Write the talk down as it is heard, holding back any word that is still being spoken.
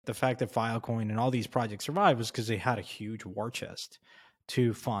the fact that Filecoin and all these projects survived was because they had a huge war chest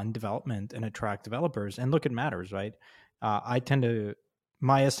to fund development and attract developers. And look, it matters, right?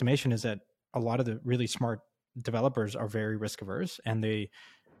 My estimation is that a lot of the really smart developers are very risk averse, and they,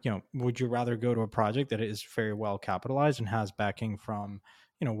 would you rather go to a project that is very well capitalized and has backing from,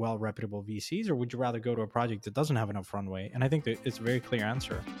 well reputable VCs, or would you rather go to a project that doesn't have enough runway? And I think that it's a very clear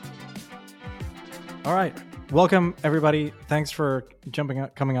answer. All right. Welcome, everybody. Thanks for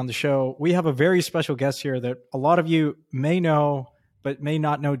coming on the show. We have a very special guest here that a lot of you may know, but may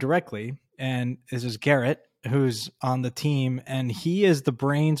not know directly. And this is Garrett, who's on the team, and he is the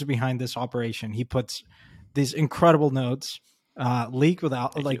brains behind this operation. He puts these incredible notes, leaked with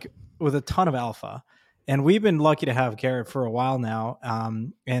a ton of alpha. And we've been lucky to have Garrett for a while now.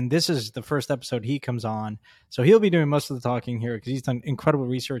 And this is the first episode he comes on. So he'll be doing most of the talking here because he's done incredible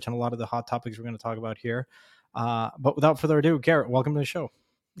research on a lot of the hot topics we're going to talk about here. But without further ado, Garrett, welcome to the show.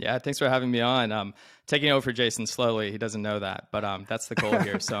 Yeah, thanks for having me on. Taking over for Jason slowly. He doesn't know that, but that's the goal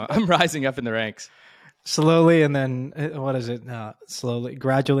here. So I'm rising up in the ranks. Slowly, and then what is it? Slowly,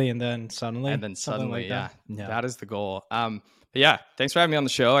 gradually, and then suddenly. And then suddenly, yeah. That is the goal. But yeah, thanks for having me on the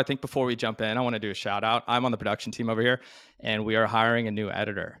show. I think before we jump in, I want to do a shout out. I'm on the production team over here, and we are hiring a new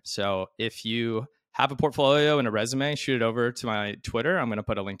editor. So if you have a portfolio and a resume, shoot it over to my Twitter. I'm going to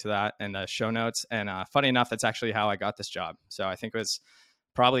put a link to that in the show notes. And funny enough, that's actually how I got this job. So I think it was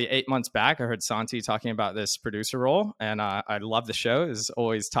probably 8 months back. I heard Santi talking about this producer role, and I love the show. It was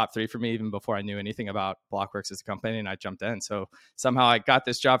always top 3 for me, even before I knew anything about Blockworks as a company, and I jumped in. So somehow I got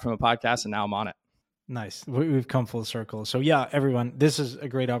this job from a podcast, and now I'm on it. Nice. We've come full circle. So yeah, everyone, this is a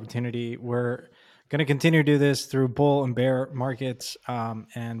great opportunity. We're going to continue to do this through bull and bear markets,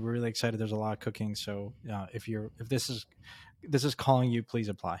 and we're really excited. There's a lot cooking. So if this is calling you, please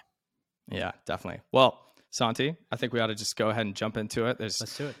apply. Yeah, definitely. Well, Santi, I think we ought to just go ahead and jump into it.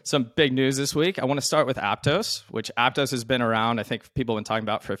 Let's do it. Some big news this week. I want to start with Aptos, which Aptos has been around, I think people have been talking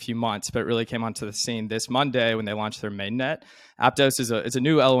about for a few months, but it really came onto the scene this Monday when they launched their mainnet. Aptos is a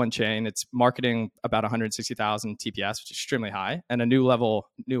new L1 chain. It's marketing about 160,000 TPS, which is extremely high, and a new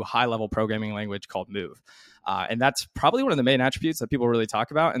high-level programming language called Move. And that's probably one of the main attributes that people really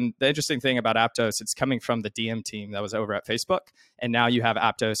talk about. And the interesting thing about Aptos, it's coming from the Diem team that was over at Facebook, and now you have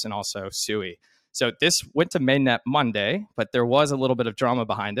Aptos and also Sui. So this went to mainnet Monday, but there was a little bit of drama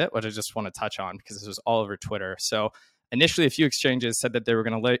behind it, which I just want to touch on because this was all over Twitter. So initially, a few exchanges said that they were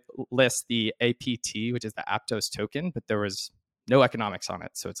going to list the APT, which is the Aptos token, but there was no economics on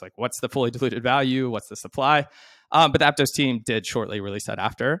it. So it's like, what's the fully diluted value? What's the supply? But the Aptos team did shortly release that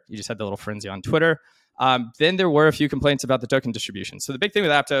after. You just had the little frenzy on Twitter. Then there were a few complaints about the token distribution. So the big thing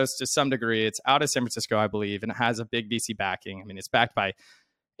with Aptos, to some degree, it's out of San Francisco, I believe, and it has a big VC backing. I mean, it's backed by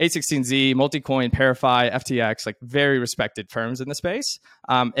A16Z, Multicoin, Parify, FTX, like very respected firms in the space.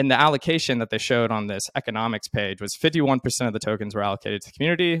 And the allocation that they showed on this economics page was 51% of the tokens were allocated to the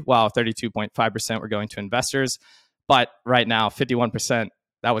community, while 32.5% were going to investors. But right now, 51%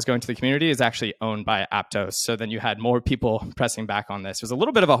 that was going to the community is actually owned by Aptos. So then you had more people pressing back on this. It was a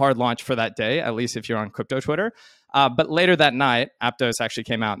little bit of a hard launch for that day, at least if you're on crypto Twitter. But later that night, Aptos actually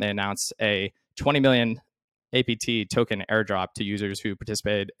came out and they announced a 20 million APT token airdrop to users who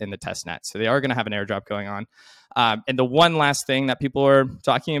participated in the test net. So they are going to have an airdrop going on. And the one last thing that people are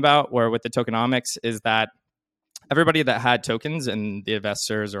talking about with the tokenomics is that everybody that had tokens and the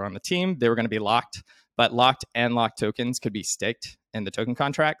investors are on the team, they were going to be locked, but locked and locked tokens could be staked in the token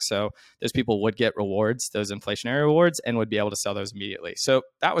contract. So those people would get rewards, those inflationary rewards, and would be able to sell those immediately. So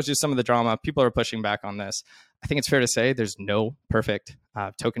that was just some of the drama. People are pushing back on this. I think it's fair to say there's no perfect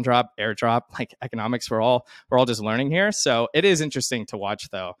token drop, airdrop, like economics. We're all just learning here. So it is interesting to watch,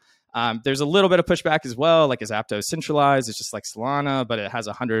 though. There's a little bit of pushback as well. Like, is Aptos centralized? It's just like Solana, but it has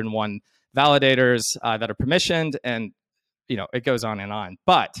 101 validators that are permissioned, and it goes on and on.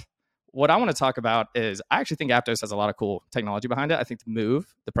 But what I want to talk about is I actually think Aptos has a lot of cool technology behind it. I think the Move,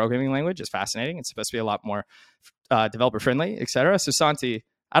 the programming language, is fascinating. It's supposed to be a lot more developer friendly, et cetera. So Santi,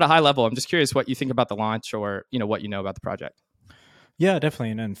 at a high level, I'm just curious what you think about the launch, or what you know about the project. Yeah,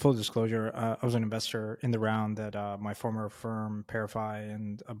 definitely. And in full disclosure, I was an investor in the round that my former firm, Parify,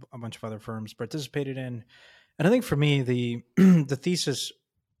 and a bunch of other firms participated in. And I think for me, the the thesis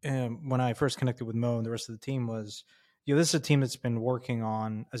when I first connected with Mo and the rest of the team was, this is a team that's been working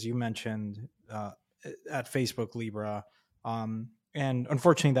on, as you mentioned, at Facebook Libra. And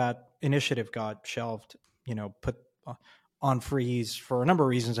unfortunately, that initiative got shelved, put on freeze for a number of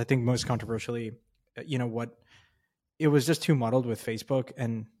reasons. I think most controversially, it was just too muddled with Facebook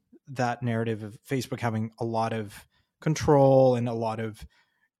and that narrative of Facebook having a lot of control and a lot of,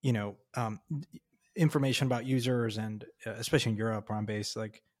 information about users, and especially in Europe where I'm based,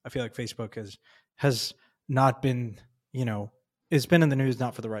 like I feel like Facebook has not been, it's been in the news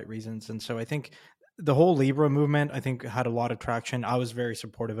not for the right reasons. And so I think the whole Libra movement, I think, had a lot of traction. I was very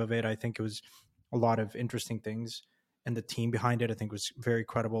supportive of it. I think it was a lot of interesting things, and the team behind it, I think, was very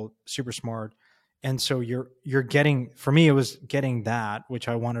credible, super smart. And so you're getting, for me, it was getting that, which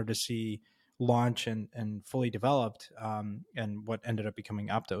I wanted to see launch and fully developed, and what ended up becoming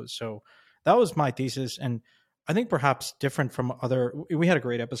Aptos. So that was my thesis. And I think perhaps different from other, we had a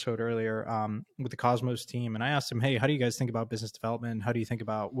great episode earlier, with the Cosmos team. And I asked them, hey, how do you guys think about business development? How do you think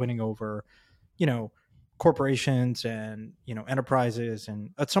about winning over, corporations and, enterprises?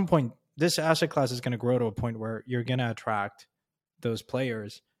 And at some point, this asset class is going to grow to a point where you're going to attract those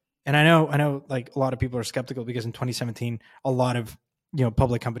players. And I know like a lot of people are skeptical because in 2017, a lot of,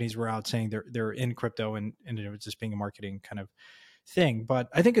 public companies were out saying they're in crypto, and it was just being a marketing kind of thing. But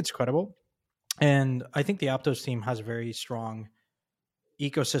I think it's credible. And I think the Aptos team has a very strong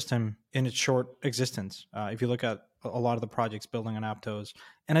ecosystem in its short existence. If you look at a lot of the projects building on Aptos,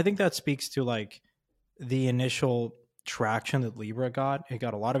 and I think that speaks to like the initial traction that Libra got. It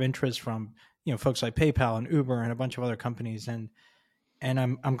got a lot of interest from, folks like PayPal and Uber and a bunch of other companies. And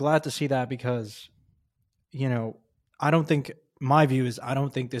I'm glad to see that because, my view is I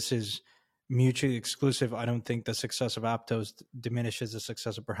don't think this is mutually exclusive. I don't think the success of Aptos diminishes the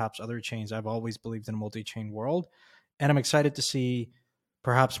success of perhaps other chains. I've always believed in a multi-chain world, and I'm excited to see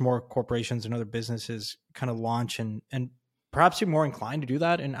perhaps more corporations and other businesses kind of launch and perhaps be more inclined to do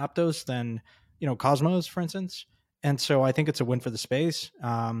that in Aptos than, Cosmos, for instance. And so I think it's a win for the space.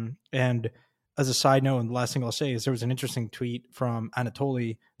 And as a side note, and the last thing I'll say is there was an interesting tweet from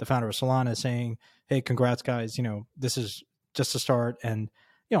Anatoly, the founder of Solana, saying, hey, congrats guys, this is just a start. And,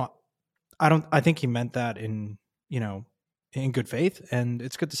 I think he meant that in good faith. And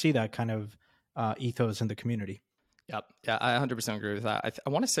it's good to see that kind of ethos in the community. Yep. Yeah, I 100% agree with that. I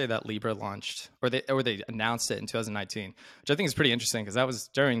want to say that Libra launched, or they announced it in 2019, which I think is pretty interesting because that was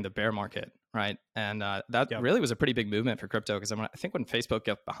during the bear market, right? And that really was a pretty big movement for crypto because I think when Facebook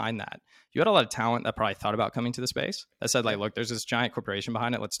got behind that, you had a lot of talent that probably thought about coming to the space that said like, look, there's this giant corporation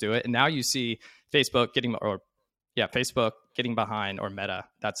behind it, let's do it. And now you see Facebook getting behind, or Meta,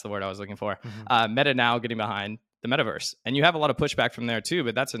 that's the word I was looking for. Mm-hmm. Meta now getting behind the metaverse. And you have a lot of pushback from there too,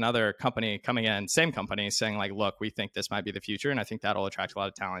 but that's another company coming in, same company, saying like, look, we think this might be the future. And I think that'll attract a lot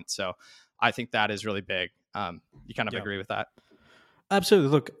of talent. So I think that is really big. You kind of agree with that? Absolutely.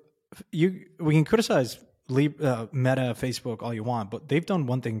 Look, we can criticize Meta, Facebook all you want, but they've done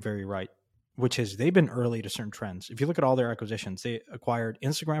one thing very right, which is they've been early to certain trends. If you look at all their acquisitions, they acquired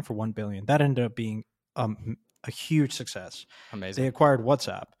Instagram for $1 billion. That ended up being a huge success. Amazing. They acquired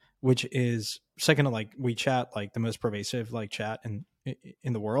WhatsApp, which is second to like WeChat, like the most pervasive like chat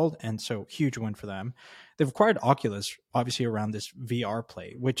in the world. And so huge win for them. They've acquired Oculus, obviously around this VR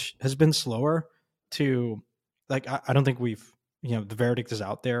play, which has been slower to like, I don't think we've, the verdict is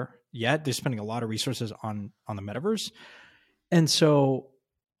out there yet. They're spending a lot of resources on the metaverse. And so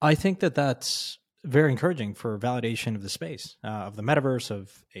I think that that's very encouraging for validation of the space, of the metaverse,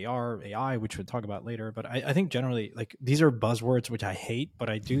 of AR, AI, which we'll talk about later. But I think generally, like, these are buzzwords, which I hate, but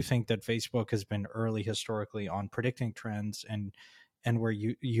I do think that Facebook has been early historically on predicting trends and where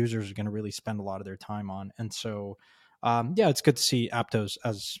users are going to really spend a lot of their time on. And so, it's good to see Aptos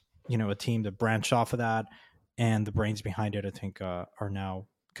as, a team that branched off of that, and the brains behind it, I think, are now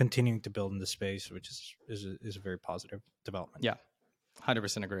continuing to build in the space, which is a very positive development. Yeah,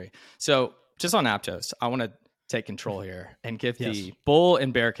 100% agree. So just on Aptos, I want to take control here and give the bull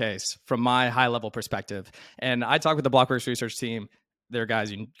and bear case from my high level perspective. And I talked with the Blockworks research team. They're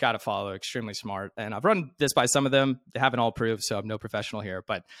guys you got to follow, extremely smart. And I've run this by some of them. They haven't all proved, so I'm no professional here.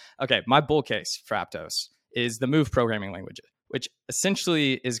 But okay, my bull case for Aptos is the Move programming language, which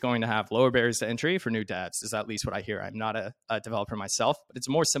essentially is going to have lower barriers to entry for new devs, is at least what I hear. I'm not a developer myself, but it's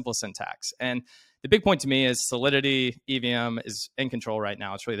more simple syntax. And the big point to me is Solidity, EVM is in control right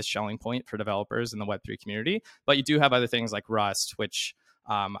now. It's really the selling point for developers in the Web3 community. But you do have other things like Rust, which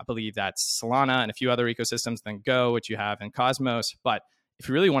I believe that's Solana and a few other ecosystems, then Go, which you have in Cosmos. But if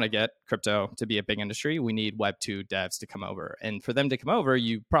you really want to get crypto to be a big industry, we need Web2 devs to come over. And for them to come over,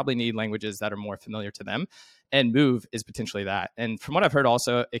 you probably need languages that are more familiar to them. And Move is potentially that. And from what I've heard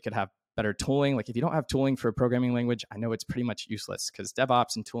also, it could have better tooling. Like if you don't have tooling for a programming language, I know it's pretty much useless because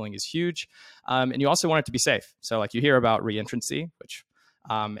DevOps and tooling is huge. And you also want it to be safe. So like you hear about reentrancy, which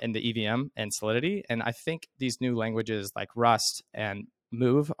in the EVM and Solidity. And I think these new languages like Rust and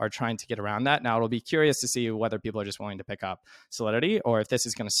move are trying to get around that. Now, it'll be curious to see whether people are just willing to pick up Solidity or if this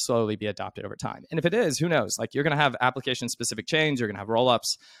is going to slowly be adopted over time. And if it is, who knows? Like, you're going to have application-specific chains, you're going to have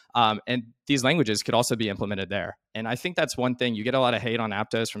rollups, and these languages could also be implemented there. And I think that's one thing. You get a lot of hate on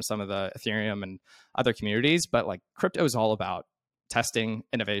Aptos from some of the Ethereum and other communities, but like, crypto is all about testing,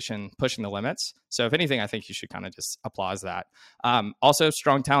 innovation, pushing the limits. So if anything, I think you should kind of just applaud that. Also,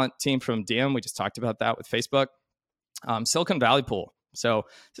 strong talent team from Diem. We just talked about that with Facebook. Silicon Valley Pool. So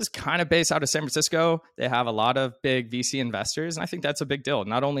this is kind of based out of San Francisco. They have a lot of big VC investors, and I think that's a big deal.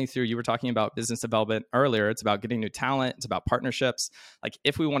 Not only through, you were talking about business development earlier, it's about getting new talent, it's about partnerships. Like,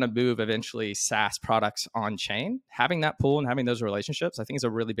 if we want to move eventually SaaS products on chain, having that pool and having those relationships, I think is a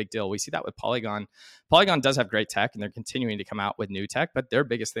really big deal. We see that with Polygon. Polygon does have great tech, and they're continuing to come out with new tech, but their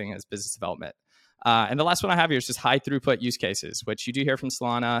biggest thing is business development. And the last one I have here is just high throughput use cases, which you do hear from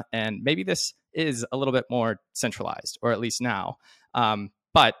Solana. And maybe this is a little bit more centralized, or at least now.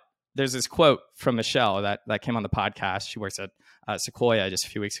 But there's this quote from Michelle that came on the podcast. She works at Sequoia just a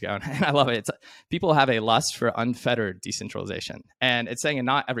few weeks ago, and I love it. It's, people have a lust for unfettered decentralization. And it's saying in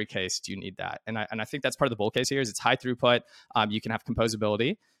not every case do you need that. And I think that's part of the bull case here is it's high throughput. You can have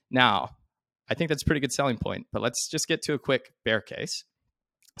composability. Now, I think that's a pretty good selling point, but let's just get to a quick bear case.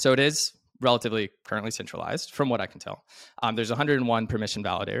 So it is relatively currently centralized from what I can tell. There's 101 permission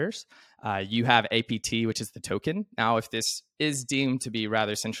validators. You have APT, which is the token. Now, if this is deemed to be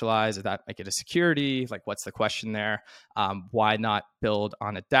rather centralized, does that make it a security? Like, what's the question there? Why not build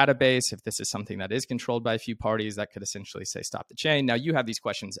on a database? If this is something that is controlled by a few parties, that could essentially say stop the chain. Now, you have these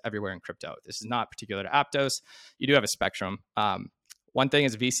questions everywhere in crypto. This is not particular to Aptos. You do have a spectrum. One thing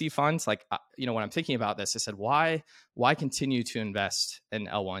is VC funds. Like, when I'm thinking about this, I said, why continue to invest in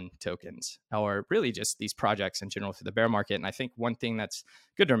L1 tokens, or really just these projects in general through the bear market? And I think one thing that's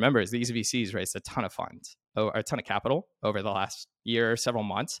good to remember is these VCs raised a ton of funds, or a ton of capital over the last year, several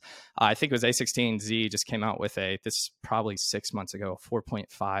months. I think it was A16Z just came out with this probably 6 months ago,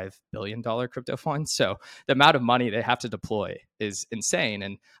 $4.5 billion crypto fund. So the amount of money they have to deploy is insane.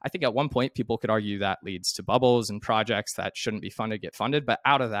 And I think at one point people could argue that leads to bubbles and projects that shouldn't be funded get funded. But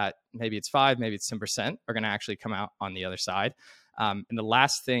out of that, maybe it's 5, maybe it's 10% are going to actually come out on the other side. And the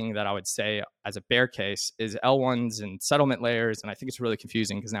last thing that I would say as a bear case is L1s and settlement layers. And I think it's really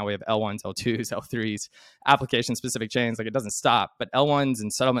confusing because now we have L1s, L2s, L3s, application specific chains. Like, it doesn't stop. But L1s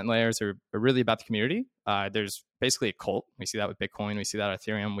and settlement layers are really about the community. There's basically a cult. We see that with Bitcoin. We see that with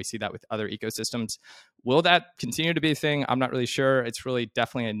Ethereum. We see that with other ecosystems. Will that continue to be a thing? I'm not really sure. It's really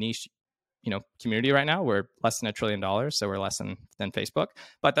definitely a niche community right now. We're less than $1 trillion, so we're less than Facebook,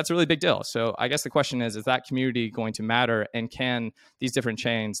 but that's a really big deal. So I guess the question is that community going to matter, and can these different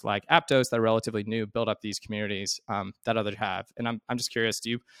chains like Aptos that are relatively new build up these communities that others have? And I'm just curious,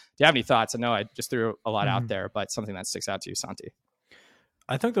 do you have any thoughts? I know I just threw a lot out there, but something that sticks out to you, Santi.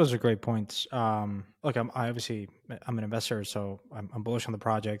 I think those are great points. Look, I'm an investor, so I'm bullish on the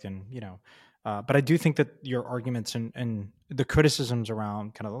project, and but I do think that your arguments and the criticisms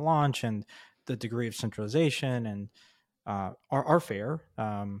around kind of the launch and the degree of centralization and are fair.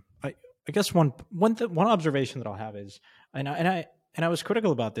 I guess one observation that I'll have is, and I was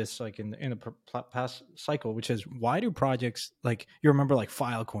critical about this, like in the past cycle, which is, why do projects like, you remember, like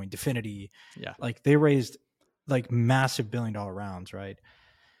Filecoin, Dfinity, like they raised like massive $1 billion rounds, right?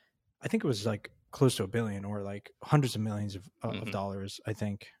 I think it was like close to $1 billion, or like hundreds of millions of dollars, I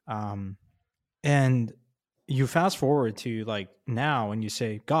think. And you fast forward to like now and you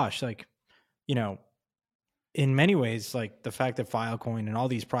say, gosh, like, in many ways, like the fact that Filecoin and all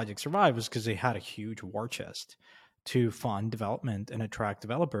these projects survived was because they had a huge war chest to fund development and attract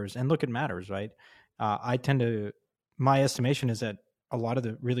developers. And look, it matters, right? My estimation is that a lot of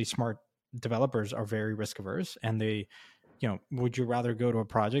the really smart developers are very risk averse, and they, would you rather go to a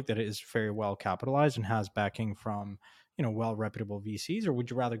project that is very well capitalized and has backing from well reputable VCs, or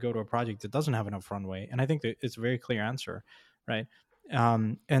would you rather go to a project that doesn't have enough runway? And I think that it's a very clear answer, right?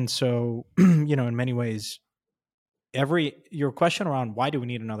 And so in many ways, your question around why do we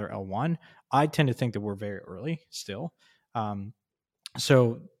need another L1, I tend to think that we're very early still.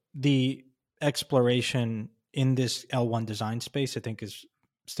 So the exploration in this L1 design space, I think, is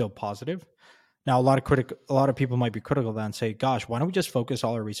still positive. Now, a lot of people might be critical of that and say, gosh, why don't we just focus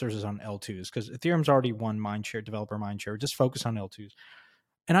all our resources on L2s? Because Ethereum's already won developer mindshare. Just focus on L2s.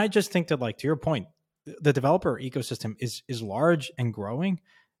 And I just think that, like, to your point, the developer ecosystem is large and growing,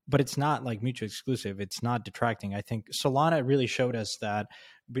 but it's not like mutually exclusive. It's not detracting. I think Solana really showed us that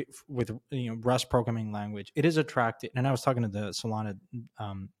with Rust programming language, it is attractive. And I was talking to the Solana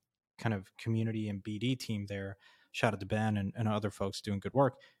kind of community and BD team there. Shout out to Ben and other folks doing good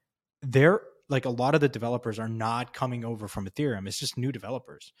work. They're like a lot of the developers are not coming over from Ethereum. It's just new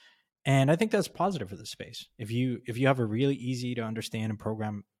developers. And I think that's positive for the space. If you have a really easy to understand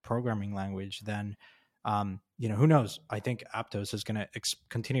and programming language, then who knows? I think Aptos is going to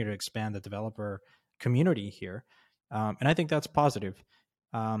continue to expand the developer community here, and I think that's positive.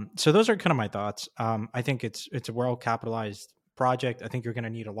 So those are kind of my thoughts. I think it's a well capitalized project. I think you're going to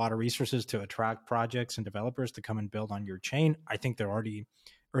need a lot of resources to attract projects and developers to come and build on your chain. I think there are already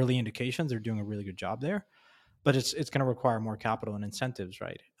early indications they're doing a really good job there, but it's going to require more capital and incentives,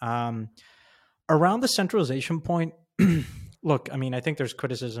 right? Around the centralization point, look, I mean, I think there's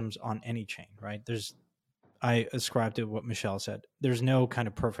criticisms on any chain, right? I ascribe to what Michelle said. There's no kind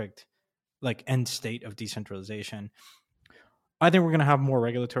of perfect like end state of decentralization. I think we're going to have more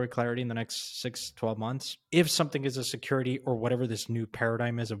regulatory clarity in the next 6-12 months. If something is a security or whatever this new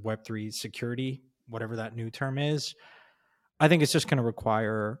paradigm is of Web3 security, whatever that new term is, I think it's just going to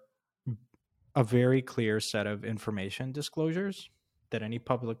require a very clear set of information disclosures that any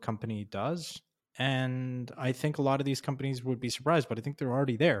public company does. And I think a lot of these companies would be surprised, but I think they're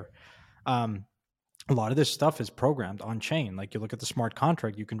already there. A lot of this stuff is programmed on chain. Like you look at the smart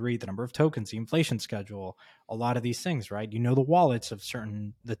contract, you can read the number of tokens, the inflation schedule, a lot of these things, right? You know, the wallets of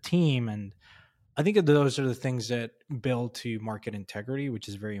the team. And I think those are the things that build to market integrity, which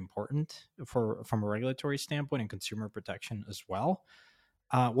is very important from a regulatory standpoint and consumer protection as well.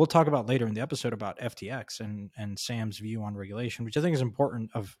 We'll talk about later in the episode about FTX and Sam's view on regulation, which I think is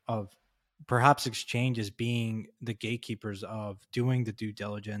important of perhaps exchanges being the gatekeepers of doing the due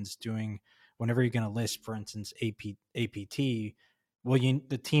diligence, whenever you're going to list, for instance, APT, well,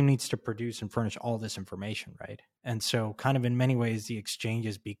 the team needs to produce and furnish all this information, right? And so kind of in many ways, the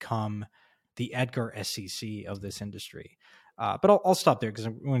exchanges become the Edgar SEC of this industry. But I'll stop there because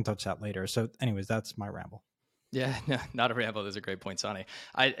I'm going to touch that later. So anyways, that's my ramble. Yeah, no, not a ramble. Those are great points, Sonny.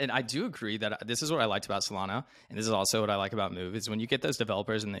 I do agree that this is what I liked about Solana, and this is also what I like about Move, is when you get those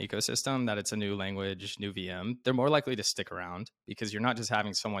developers in the ecosystem, that it's a new language, new VM, they're more likely to stick around because you're not just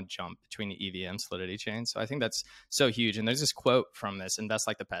having someone jump between the EVM Solidity chain. So I think that's so huge. And there's this quote from this Invest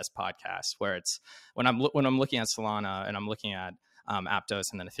Like the Pest podcast where it's when I'm looking at Solana and I'm looking at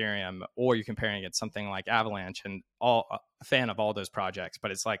Aptos and then Ethereum, or you're comparing it to something like Avalanche, and a fan of all those projects,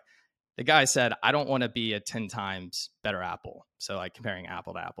 but it's like, the guy said, I don't want to be a 10 times better Apple. So like comparing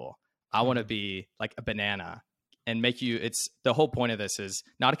Apple to Apple, I want to be like a banana and it's the whole point of this is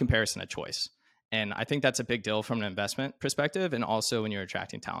not a comparison, a choice. And I think that's a big deal from an investment perspective. And also when you're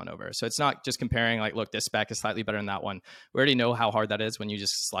attracting talent over. So it's not just comparing like, look, this spec is slightly better than that one. We already know how hard that is when you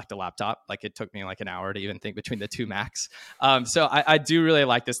just select a laptop. Like it took me like an hour to even think between the two Macs. So I do really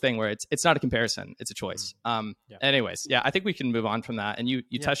like this thing where it's not a comparison, it's a choice. Anyways, yeah, I think we can move on from that. And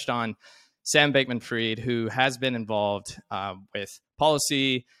you touched on Sam Bankman-Fried, who has been involved with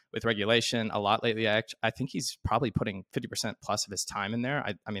policy, with regulation a lot lately. I think he's probably putting 50% plus of his time in there.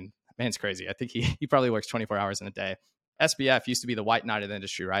 I mean, man's crazy. I think he probably works 24 hours in a day. SBF used to be the white knight of the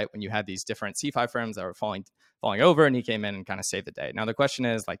industry, right? When you had these different CeFi firms that were falling over, and he came in and kind of saved the day. Now the question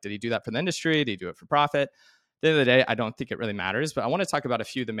is, like, did he do that for the industry? Did he do it for profit? At the end of the day, I don't think it really matters, but I want to talk about a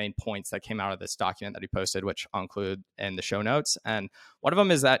few of the main points that came out of this document that he posted, which I'll include in the show notes. And one of them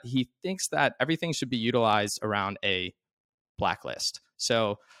is that he thinks that everything should be utilized around a blacklist.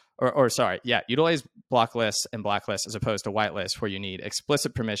 So, utilize blocklist and blacklist as opposed to whitelist, where you need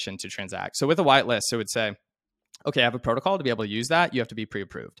explicit permission to transact. So with a whitelist, it would say, okay, I have a protocol to be able to use that. You have to be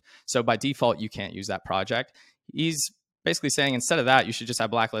pre-approved. So by default, you can't use that project. He's basically saying instead of that, you should just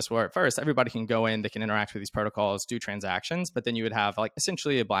have blacklist where at first everybody can go in, they can interact with these protocols, do transactions, but then you would have like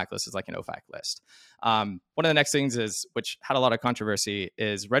essentially a blacklist is like an OFAC list. One of the next things is, which had a lot of controversy,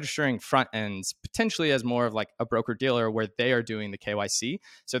 is registering front ends potentially as more of like a broker dealer where they are doing the KYC.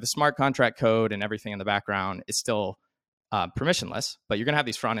 So the smart contract code and everything in the background is still permissionless, but you're going to have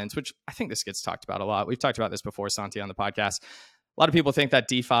these front ends, which I think this gets talked about a lot. We've talked about this before, Santi, on the podcast. A lot of people think that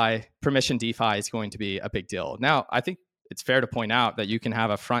permission DeFi is going to be a big deal. Now, I think it's fair to point out that you can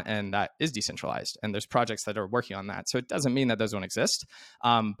have a front end that is decentralized, and there's projects that are working on that. So it doesn't mean that those don't exist.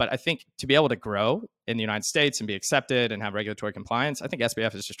 But I think to be able to grow in the United States and be accepted and have regulatory compliance, I think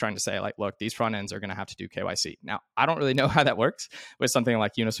SBF is just trying to say, like, look, these front ends are going to have to do KYC. Now, I don't really know how that works with something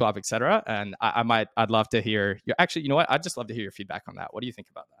like Uniswap, et cetera. And I'd love to hear you know what? I'd just love to hear your feedback on that. What do you think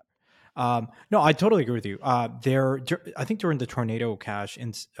about that? No, I totally agree with you. I think during the Tornado Cash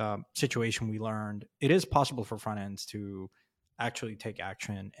situation, we learned it is possible for front ends to actually take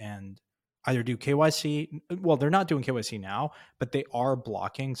action and either do KYC. Well, they're not doing KYC now, but they are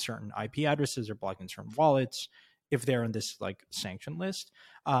blocking certain IP addresses or blocking certain wallets if they're in this like sanction list.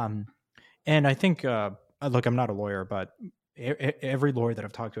 And I think, look, I'm not a lawyer, but every lawyer that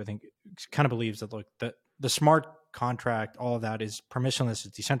I've talked to, I think, kind of believes that, look, the smart contract, all of that is permissionless,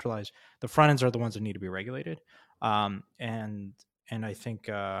 it's decentralized. The front ends are the ones that need to be regulated. And I think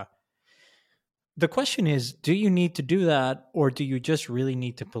the question is, do you need to do that, or do you just really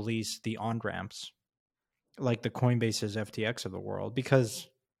need to police the on ramps like the Coinbase's, FTX of the world? Because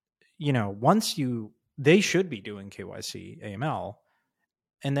they should be doing KYC AML.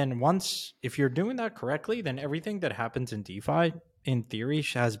 And then if you're doing that correctly, then everything that happens in DeFi, in theory,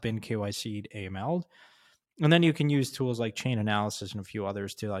 has been KYC'd, AML'd. And then you can use tools like chain analysis and a few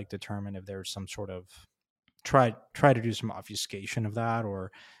others to like determine if there's some sort of try to do some obfuscation of that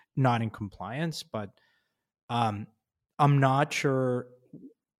or not in compliance. But I'm not sure.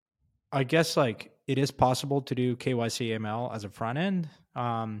 I guess like it is possible to do KYC AML as a front end.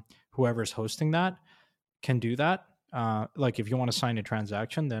 Whoever's hosting that can do that. Like if you want to sign a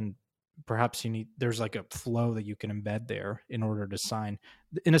transaction, then perhaps there's like a flow that you can embed there in order to sign,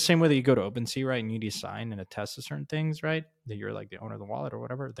 in the same way that you go to OpenSea, right? And you need to sign and attest to certain things, right? That you're like the owner of the wallet or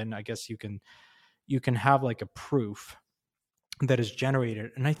whatever. Then I guess you can have like a proof that is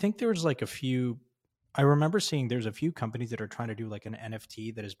generated. And I think there's like I remember seeing there's a few companies that are trying to do like an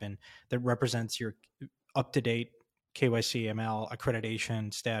NFT that represents your up to date KYC ML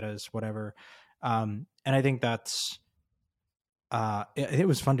accreditation status, whatever. And I think that's it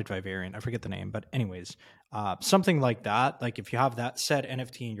was funded by Variant. I forget the name, but anyways, something like that. Like if you have that said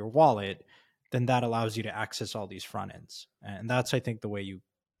NFT in your wallet, then that allows you to access all these front ends, and that's, I think, the way you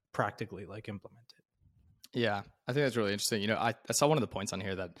practically like implement it. Yeah, I think that's really interesting. I saw one of the points on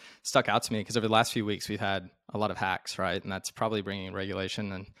here that stuck out to me because over the last few weeks we've had a lot of hacks, right? And that's probably bringing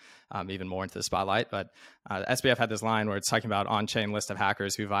regulation and even more into the spotlight. But SBF had this line where it's talking about on-chain list of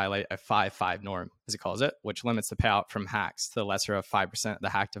hackers who violate a 5-5 norm, as he calls it, which limits the payout from hacks to the lesser of 5% of the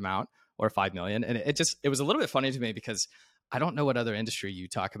hacked amount, or 5 million. And it was a little bit funny to me because I don't know what other industry you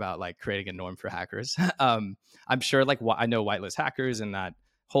talk about like creating a norm for hackers. I'm sure I know whitelist hackers and that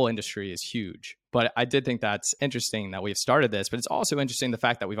whole industry is huge. But I did think that's interesting that we've started this, but it's also interesting the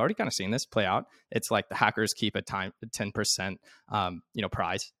fact that we've already kind of seen this play out. It's like the hackers keep a 10%,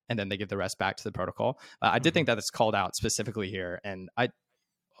 prize, and then they give the rest back to the protocol. I did think that it's called out specifically here. And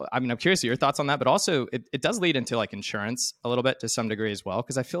I'm curious to your thoughts on that, but also it does lead into like insurance a little bit to some degree as well.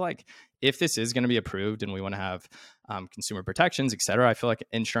 Cause I feel like if this is going to be approved and we want to have consumer protections, et cetera, I feel like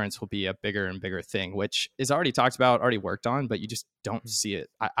insurance will be a bigger and bigger thing, which is already talked about, already worked on, but you just don't see it.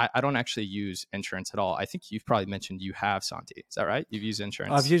 I don't actually use insurance at all. I think you've probably mentioned you have, Santi. Is that right? You've used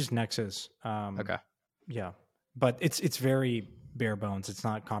insurance? I've used Nexus. Okay. Yeah, but it's very bare bones. It's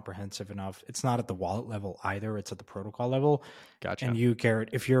not comprehensive enough. It's not at the wallet level either. It's at the protocol level. Gotcha. And you, Garrett,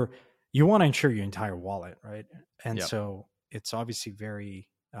 if you want to insure your entire wallet, right? And Yep. So it's obviously very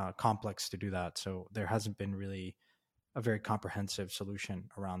complex to do that. So there hasn't been really a very comprehensive solution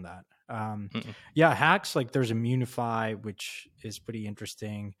around that. Yeah, hacks, like there's Immunefi, which is pretty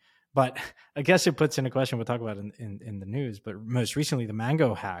interesting. But I guess it puts into question, we'll talk about in the news, but most recently the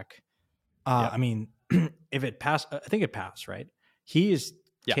Mango hack. Yep. I mean, if it passed, I think it passed, right? He is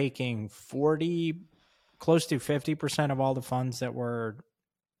taking 40, close to 50% of all the funds that were,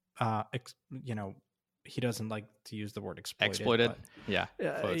 he doesn't like to use the word exploited.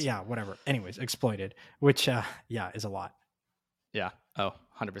 But, yeah, whatever. Anyways, exploited, which, is a lot. Yeah. Oh,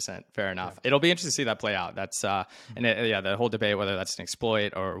 100%. Fair enough. Yeah. It'll be interesting to see that play out. That's the whole debate whether that's an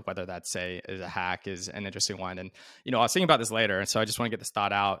exploit or whether that's a hack is an interesting one. And I was thinking about this later, and so I just want to get this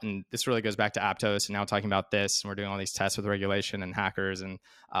thought out. And this really goes back to Aptos, and now talking about this, and we're doing all these tests with regulation and hackers. And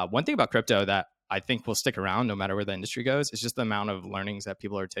one thing about crypto that I think will stick around no matter where the industry goes is just the amount of learnings that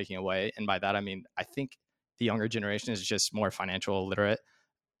people are taking away. And by that I mean I think the younger generation is just more financial literate.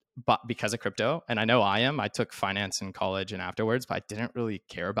 But because of crypto, and I know I took finance in college and afterwards, but I didn't really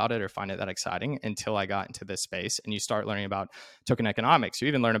care about it or find it that exciting until I got into this space. And you start learning about token economics. You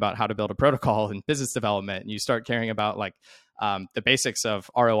even learn about how to build a protocol and business development. And you start caring about like the basics of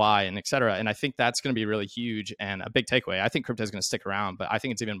ROI and et cetera. And I think that's going to be really huge and a big takeaway. I think crypto is going to stick around, but I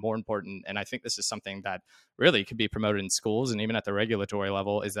think it's even more important. And I think this is something that really could be promoted in schools and even at the regulatory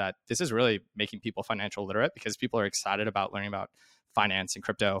level, is that this is really making people financial literate because people are excited about learning about finance and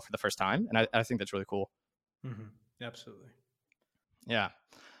crypto for the first time. And I think that's really cool. Mm-hmm. Absolutely. Yeah.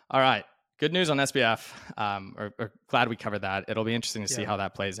 All right. Good news on SBF. Or glad we covered that. It'll be interesting to see how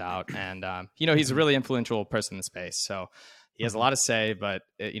that plays out. And, he's a really influential person in the space. So he has a lot to say, but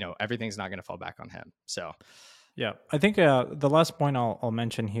everything's not going to fall back on him. So, yeah, I think the last point I'll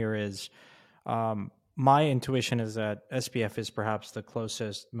mention here is my intuition is that SBF is perhaps the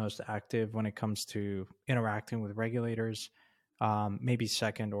closest, most active when it comes to interacting with regulators. maybe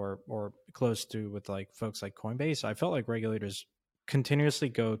second or close to with like folks like Coinbase. I felt like regulators continuously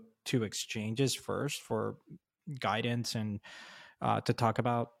go to exchanges first for guidance and to talk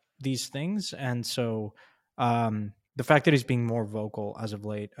about these things. And so the fact that he's being more vocal as of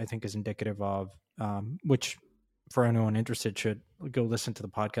late, I think, is indicative of which for anyone interested should go listen to the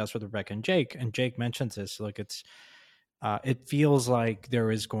podcast with Rebecca and Jake. And Jake mentions this. Like it feels like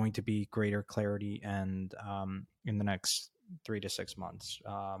there is going to be greater clarity and in the next 3 to 6 months,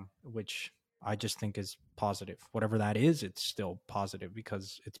 which I just think is positive. Whatever that is, it's still positive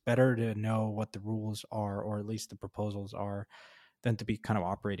because it's better to know what the rules are, or at least the proposals are, than to be kind of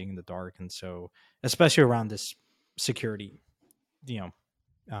operating in the dark. And so, especially around this security,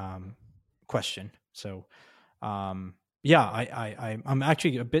 question. So, yeah, I'm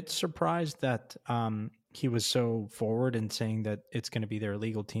actually a bit surprised that he was so forward in saying that it's going to be their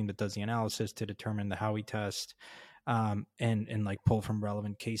legal team that does the analysis to determine the Howey test, and like pull from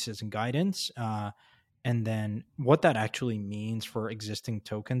relevant cases and guidance. And then what that actually means for existing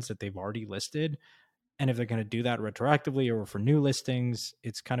tokens that they've already listed. And if they're going to do that retroactively or for new listings,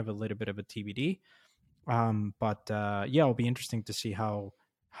 it's kind of a little bit of a TBD. But yeah, it'll be interesting to see how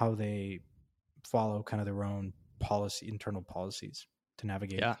they follow kind of their own internal policies to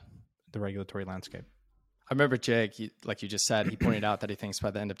navigate the regulatory landscape. I remember Jake, like you just said, he pointed out that he thinks by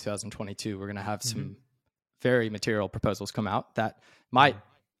the end of 2022, we're going to have some very material proposals come out that might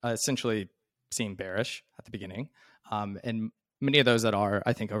essentially seem bearish at the beginning. And many of those that are,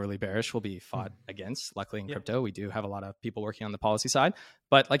 I think, overly bearish will be fought against. Luckily in crypto, we do have a lot of people working on the policy side.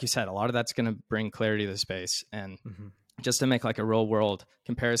 But like you said, a lot of that's going to bring clarity to the space. And just to make like a real world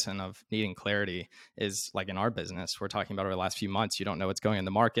comparison of needing clarity is like in our business, we're talking about over the last few months, you don't know what's going in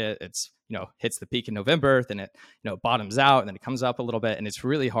the market. It's, hits the peak in November, then it, bottoms out and then it comes up a little bit. And it's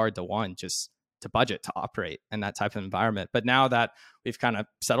really hard to budget to operate in that type of environment. But now that we've kind of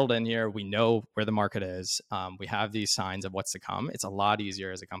settled in here, we know where the market is. We have these signs of what's to come. It's a lot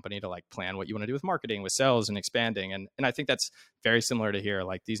easier as a company to like plan what you want to do with marketing, with sales and expanding. And I think that's very similar to here,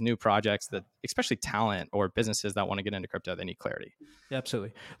 like these new projects that especially talent or businesses that want to get into crypto, they need clarity. Yeah,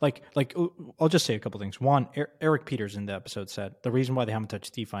 absolutely. Like I'll just say a couple of things. One, Eric Peters in the episode said the reason why they haven't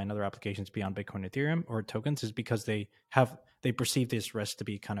touched DeFi and other applications beyond Bitcoin, Ethereum, or tokens is because they perceive this risk to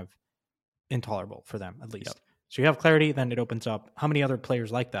be kind of intolerable for them, at least. Yep. So you have clarity, then it opens up. How many other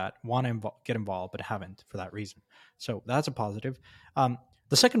players like that want to get involved but haven't for that reason? So that's a positive. The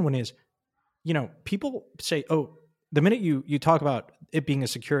second one is, people say, oh, the minute you talk about it being a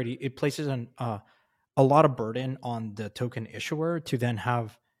security, it places a lot of burden on the token issuer to then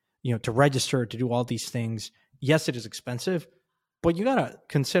have, to register, to do all these things. Yes, it is expensive, but you got to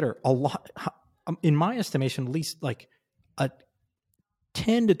consider a lot. In my estimation, at least like a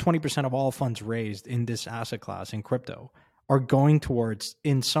 10 to 20% of all funds raised in this asset class in crypto are going towards,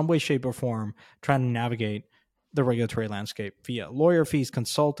 in some way, shape, or form, trying to navigate the regulatory landscape via lawyer fees,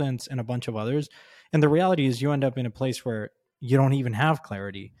 consultants, and a bunch of others. And the reality is you end up in a place where you don't even have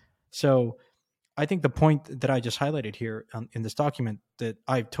clarity. So I think the point that I just highlighted here in this document that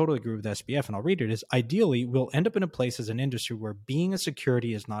I totally agree with SBF, and I'll read it, is ideally we'll end up in a place as an industry where being a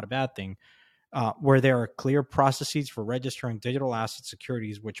security is not a bad thing. Where there are clear processes for registering digital asset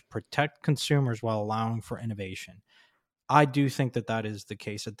securities which protect consumers while allowing for innovation. I do think that is the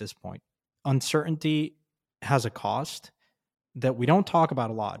case at this point. Uncertainty has a cost that we don't talk about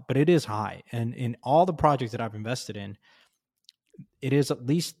a lot, but it is high. And in all the projects that I've invested in, it is at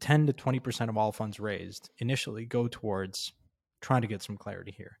least 10 to 20% of all funds raised initially go towards trying to get some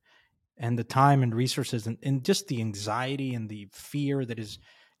clarity here. And the time and resources and just the anxiety and the fear that is,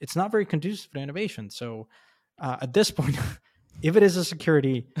 it's not very conducive to innovation. So at this point, if it is a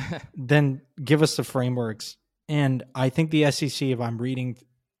security, then give us the frameworks. And I think the SEC, if I'm reading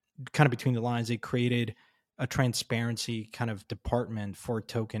kind of between the lines, they created a transparency kind of department for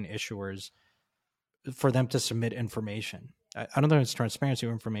token issuers for them to submit information. I don't know if it's transparency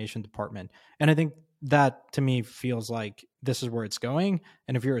or information department. And I think that to me feels like this is where it's going.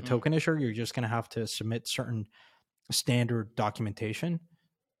 And if you're a token issuer, you're just going to have to submit certain standard documentation.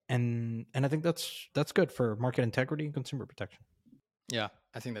 And I think that's good for market integrity and consumer protection. Yeah,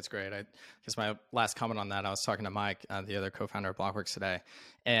 I think that's great. I guess my last comment on that, I was talking to Mike, the other co-founder of Blockworks today,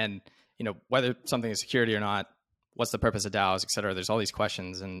 and whether something is security or not, what's the purpose of DAOs, et cetera. There's all these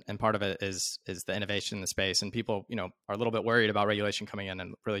questions, and part of it is the innovation in the space, and people are a little bit worried about regulation coming in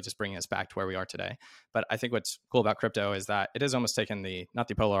and really just bringing us back to where we are today. But I think what's cool about crypto is that it has almost taken not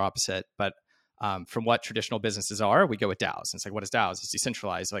the polar opposite, but from what traditional businesses are, we go with DAOs. And it's like, what is DAOs? It's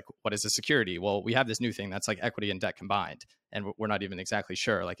decentralized. Like, what is a security? Well, we have this new thing that's like equity and debt combined. And we're not even exactly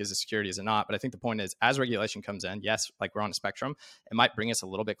sure, like, is it security, is it not? But I think the point is, as regulation comes in, yes, like we're on a spectrum, it might bring us a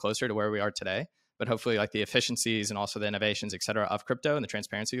little bit closer to where we are today. But hopefully, like the efficiencies and also the innovations, et cetera, of crypto and the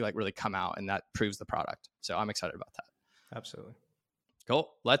transparency, like really come out, and that proves the product. So I'm excited about that. Absolutely. Cool.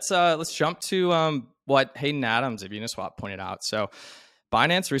 Let's jump to what Hayden Adams of Uniswap pointed out. So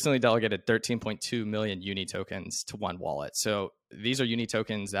Binance recently delegated 13.2 million Uni tokens to one wallet. So these are Uni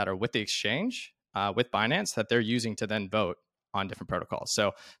tokens that are with the exchange, with Binance, that they're using to then vote on different protocols.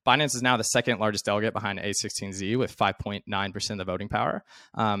 So Binance is now the second largest delegate behind A16Z with 5.9% of the voting power.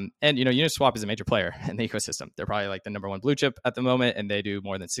 And, Uniswap is a major player in the ecosystem. They're probably like the number one blue chip at the moment, and they do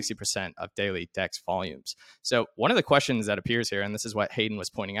more than 60% of daily DEX volumes. So one of the questions that appears here, and this is what Hayden was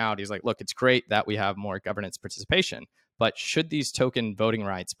pointing out, he's like, look, it's great that we have more governance participation, but should these token voting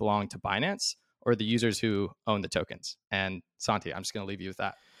rights belong to Binance or the users who own the tokens? And Santi, I'm just going to leave you with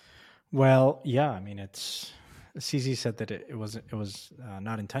that. Well, yeah, I mean, CZ said that it was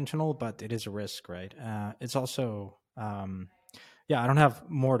not intentional, but it is a risk, right? It's also, I don't have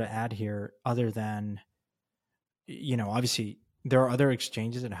more to add here other than, obviously there are other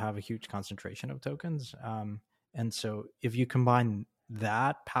exchanges that have a huge concentration of tokens. And so if you combine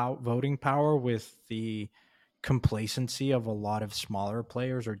that voting power with the complacency of a lot of smaller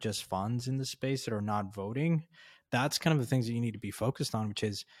players or just funds in the space that are not voting, that's kind of the things that you need to be focused on, which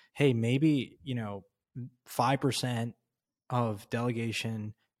is, hey, maybe, 5% of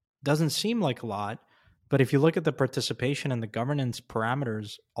delegation doesn't seem like a lot, but if you look at the participation and the governance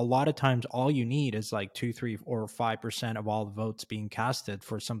parameters, a lot of times all you need is like 2, 3, or 5% of all the votes being casted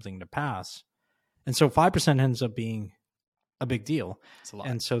for something to pass. And so 5% ends up being a big deal.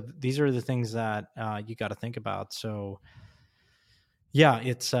 And so these are the things that you got to think about. So yeah,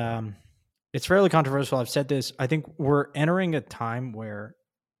 it's fairly controversial. I've said this. I think we're entering a time where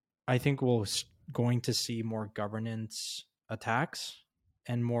I think we're going to see more governance attacks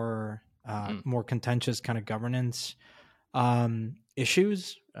and more contentious kind of governance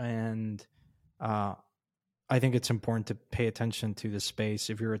issues. And I think it's important to pay attention to the space.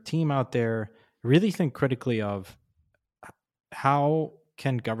 If you're a team out there, really think critically of how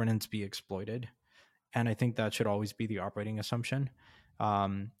can governance be exploited. And I think that should always be the operating assumption.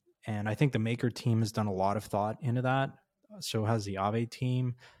 And I think the Maker team has done a lot of thought into that. So has the Aave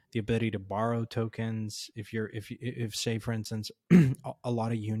team. The ability to borrow tokens. If say for instance, a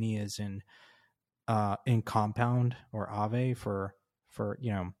lot of Uni is in Compound or Aave for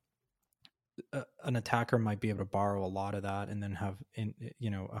an attacker might be able to borrow a lot of that and then have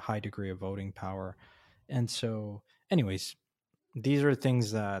a high degree of voting power. And so, anyways, these are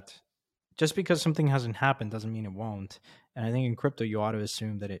things that just because something hasn't happened doesn't mean it won't. And I think in crypto, you ought to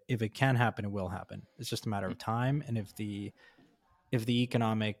assume that if it can happen, it will happen. It's just a matter of time. And if the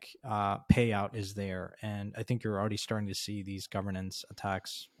economic payout is there. And I think you're already starting to see these governance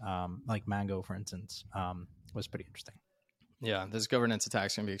attacks, like Mango, for instance, was pretty interesting. Yeah, this governance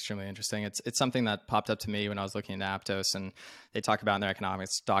attacks going to be extremely interesting. It's something that popped up to me when I was looking at Aptos, and they talk about in their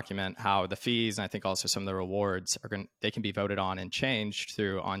economics document how the fees and I think also some of the rewards they can be voted on and changed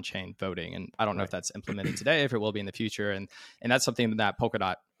through on-chain voting. And I don't know if that's implemented today, if it will be in the future. And that's something that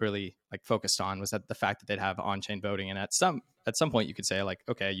Polkadot really like focused on, was that the fact that they'd have on-chain voting. And at some point you could say like,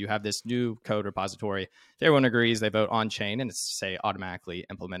 okay, you have this new code repository, everyone agrees, they vote on-chain, and it's say automatically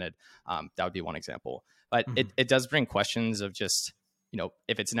implemented. That would be one example. But it does bring questions of just,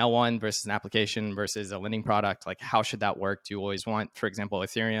 if it's an L1 versus an application versus a lending product, like how should that work? Do you always want, for example,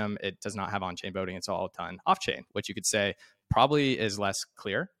 Ethereum, it does not have on-chain voting. It's all done off-chain, which you could say probably is less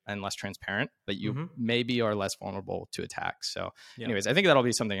clear and less transparent, but you maybe are less vulnerable to attacks. So anyways, I think that'll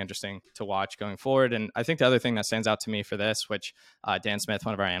be something interesting to watch going forward. And I think the other thing that stands out to me for this, which Dan Smith,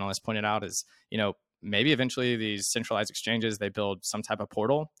 one of our analysts, pointed out is, maybe eventually these centralized exchanges, they build some type of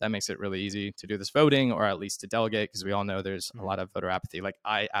portal that makes it really easy to do this voting, or at least to delegate, because we all know there's a lot of voter apathy. Like,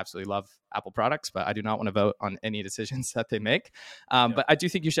 I absolutely love Apple products, but I do not want to vote on any decisions that they make. But I do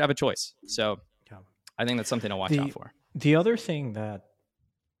think you should have a choice. So I think that's something to watch out for. The other thing that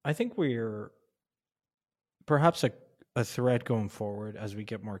I think we're perhaps a thread going forward as we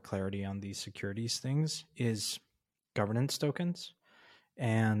get more clarity on these securities things is governance tokens.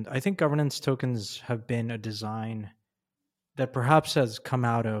 And I think governance tokens have been a design that perhaps has come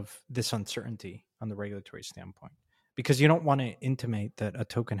out of this uncertainty on the regulatory standpoint, because you don't want to intimate that a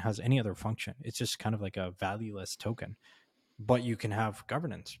token has any other function. It's just kind of like a valueless token, but you can have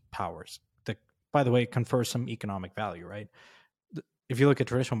governance powers that, by the way, confer some economic value, right? If you look at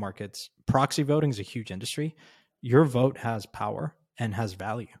traditional markets, proxy voting is a huge industry. Your vote has power and has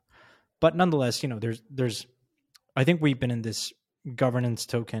value. But nonetheless, there's I think we've been in this governance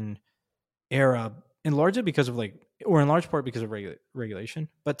token era, in largely because of or in large part because of regulation.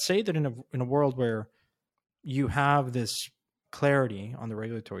 But say that in a world where you have this clarity on the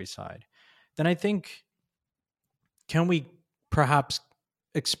regulatory side, then I think, can we perhaps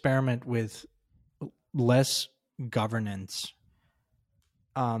experiment with less governance?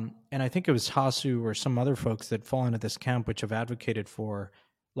 And I think it was Hasu or some other folks that fall into this camp, which have advocated for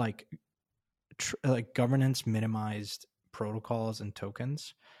like governance minimized protocols and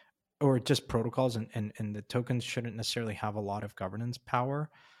tokens, or just protocols, and the tokens shouldn't necessarily have a lot of governance power.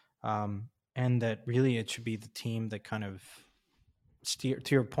 And that really it should be the team that kind of steer,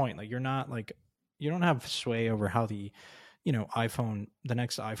 to your point, like you don't have sway over how the next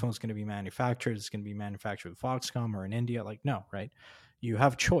iPhone is going to be manufactured. It's going to be manufactured with Foxconn or in India. Like, no, right? You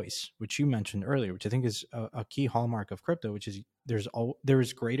have choice, which you mentioned earlier, which I think is a key hallmark of crypto, which is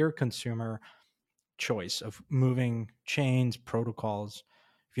there's greater consumer choice of moving chains, protocols.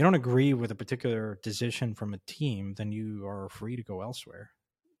 If you don't agree with a particular decision from a team, then you are free to go elsewhere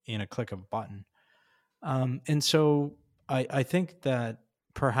in a click of a button. And so I think that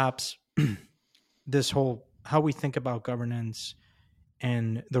perhaps this whole, how we think about governance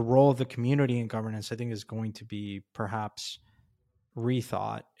and the role of the community in governance, I think is going to be perhaps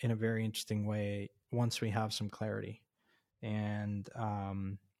rethought in a very interesting way once we have some clarity. And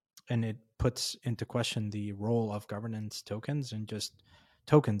it puts into question the role of governance tokens and just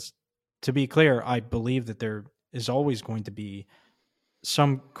tokens. To be clear, I believe that there is always going to be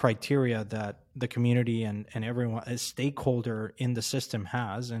some criteria that the community and everyone, a stakeholder in the system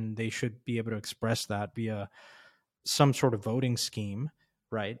has, and they should be able to express that via some sort of voting scheme,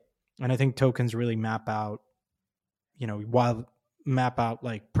 right? And I think tokens really map out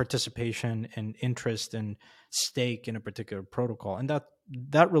like participation and interest and stake in a particular protocol. And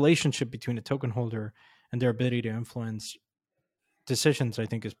that relationship between a token holder and their ability to influence decisions, I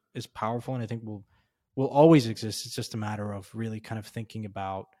think is powerful, and I think will always exist. It's just a matter of really kind of thinking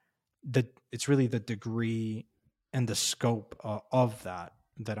about it's really the degree and the scope of that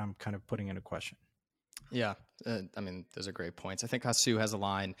I'm kind of putting into question. Yeah. I mean, those are great points. I think Hasu has a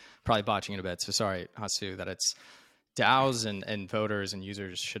line, probably botching it a bit, so sorry, Hasu, that it's DAOs and voters and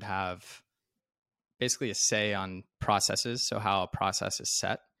users should have basically a say on processes, so how a process is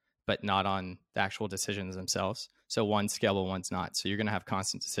set, but not on the actual decisions themselves. So one's scalable, one's not. So you're going to have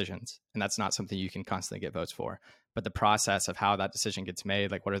constant decisions, and that's not something you can constantly get votes for. But the process of how that decision gets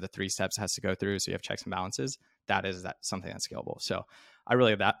made, like what are the 3 steps it has to go through, so you have checks and balances, that is something that's scalable. So I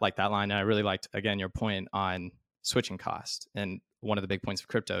really like that line. And I really liked, again, your point on switching cost. And one of the big points of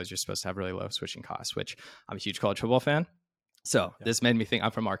crypto is you're supposed to have really low switching costs, which I'm a huge college football fan. So this made me think,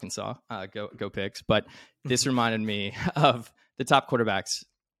 I'm from Arkansas, go Pigs. But this reminded me of the top quarterbacks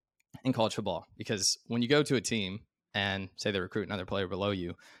in college football, because when you go to a team and say they recruit another player below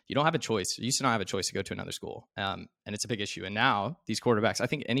you, you don't have a choice. You used to not have a choice to go to another school. And it's a big issue. And now these quarterbacks, I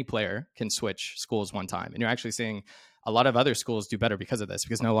think any player can switch schools one time. And you're actually seeing a lot of other schools do better because of this,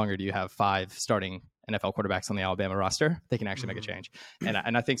 because no longer do you have 5 starting NFL quarterbacks on the Alabama roster. They can actually make a change. And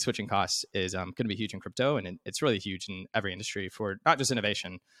I think switching costs is going to be huge in crypto. And it's really huge in every industry for not just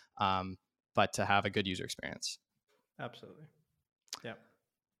innovation, but to have a good user experience. Absolutely. Yeah.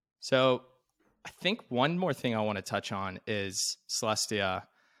 So I think one more thing I want to touch on is Celestia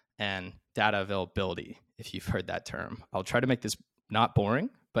and data availability, if you've heard that term. I'll try to make this not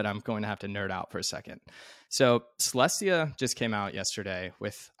boring, but I'm going to have to nerd out for a second. So Celestia just came out yesterday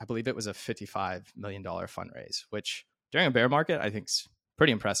with, I believe it was a $55 million fundraise, which during a bear market, I think is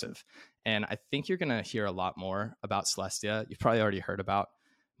pretty impressive. And I think you're going to hear a lot more about Celestia. You've probably already heard about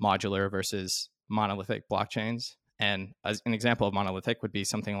modular versus monolithic blockchains. And as an example of monolithic would be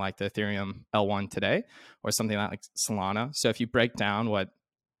something like the Ethereum L1 today, or something like Solana. So if you break down what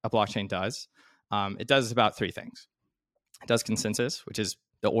a blockchain does, it does about 3 things. It does consensus, which is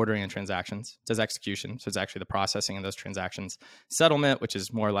the ordering of transactions. It does execution, so it's actually the processing of those transactions. Settlement, which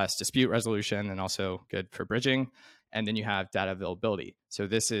is more or less dispute resolution and also good for bridging. And then you have data availability. So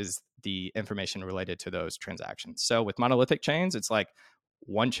this is the information related to those transactions. So with monolithic chains, it's like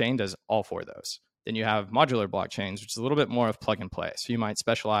one chain does all 4 of those. Then you have modular blockchains, which is a little bit more of plug and play. So you might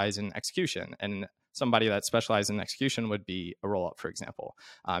specialize in execution, and somebody that specializes in execution would be a rollup, for example.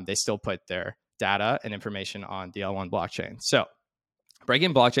 They still put their data and information on the L1 blockchain. So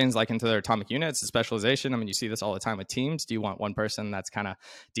breaking blockchains like into their atomic units, the specialization. I mean, you see this all the time with teams. Do you want one person that's kind of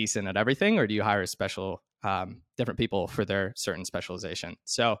decent at everything, or do you hire special different people for their certain specialization?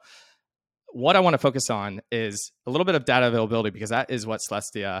 So what I want to focus on is a little bit of data availability, because that is what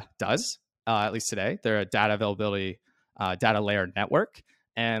Celestia does. At least today, they're a data availability, data layer network.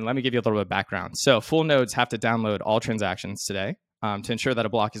 And let me give you a little bit of background. So full nodes have to download all transactions today to ensure that a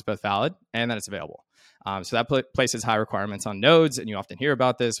block is both valid and that it's available. So that places high requirements on nodes, and you often hear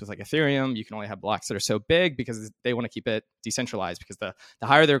about this with like Ethereum. You can only have blocks that are so big because they want to keep it decentralized, because the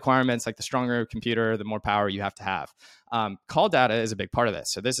higher the requirements, like the stronger computer, the more power you have to have. Call data is a big part of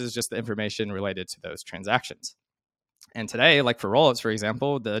this. So this is just the information related to those transactions. And today, like for rollups, for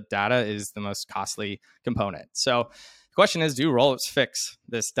example, the data is the most costly component. So the question is, do rollups fix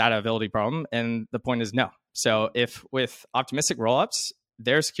this data availability problem? And the point is no. So if with optimistic rollups,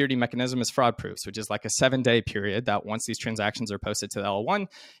 their security mechanism is fraud proofs, which is like a 7-day period that once these transactions are posted to the L1,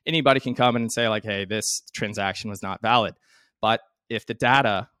 anybody can come in and say like, hey, this transaction was not valid. But if the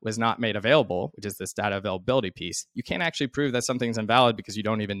data was not made available, which is this data availability piece, you can't actually prove that something's invalid because you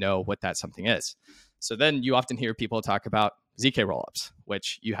don't even know what that something is. So then you often hear people talk about ZK rollups,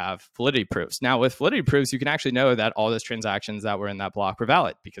 which you have validity proofs. Now with validity proofs, you can actually know that all those transactions that were in that block were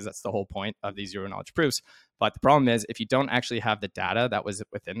valid, because that's the whole point of these zero knowledge proofs. But the problem is, if you don't actually have the data that was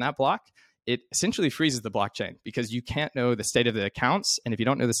within that block, it essentially freezes the blockchain, because you can't know the state of the accounts. And if you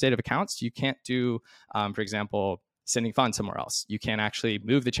don't know the state of accounts, you can't do, for example, sending funds somewhere else. You can't actually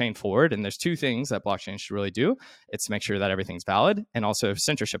move the chain forward. And there's two things that blockchain should really do. It's to make sure that everything's valid, and also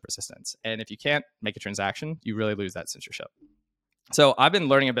censorship resistance. And if you can't make a transaction, you really lose that censorship. So I've been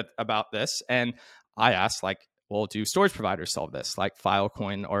learning a bit about this, and I asked, like, well, do storage providers solve this, like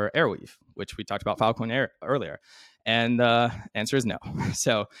Filecoin or Arweave, which we talked about Filecoin earlier? And the answer is no.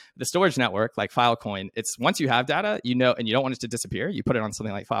 So the storage network, like Filecoin, it's once you have data, you know, and you don't want it to disappear, you put it on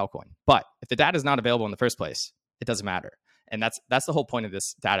something like Filecoin. But if the data is not available in the first place, it doesn't matter. And that's the whole point of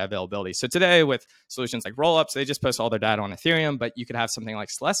this data availability. So today with solutions like Rollups, they just post all their data on Ethereum, but you could have something like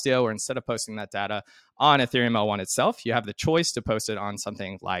Celestia, where instead of posting that data on Ethereum L1 itself, you have the choice to post it on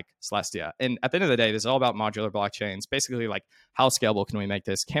something like Celestia. And at the end of the day, this is all about modular blockchains. Basically, like, how scalable can we make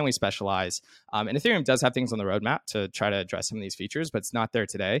this? Can we specialize? And Ethereum does have things on the roadmap to try to address some of these features, but it's not there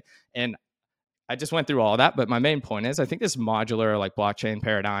today. And I just went through all of that, but my main point is, I think this modular, like, blockchain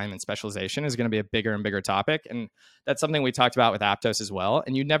paradigm and specialization is going to be a bigger and bigger topic. And that's something we talked about with Aptos as well.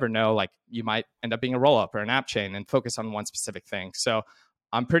 And you never know, like, you might end up being a rollup or an app chain and focus on one specific thing. So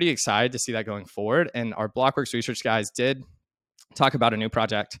I'm pretty excited to see that going forward. And our Blockworks research guys did talk about a new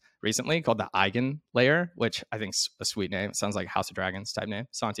project recently called the Eigen Layer, which I think is a sweet name. It sounds like House of Dragons type name.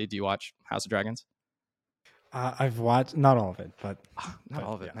 Santi, do you watch House of Dragons? I've watched not all of it, but not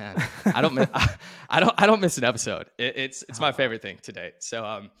all of it, yeah. man. I don't miss an episode. It's my favorite thing to date.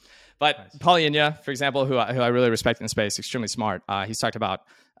 So, but nice. Polynya, for example, who I really respect in the space, extremely smart. He's talked about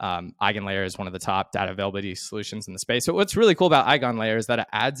EigenLayer is one of the top data availability solutions in the space. So what's really cool about EigenLayer is that it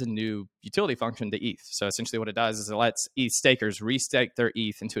adds a new utility function to ETH. So essentially what it does is it lets ETH stakers restake their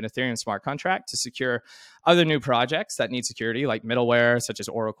ETH into an Ethereum smart contract to secure other new projects that need security, like middleware, such as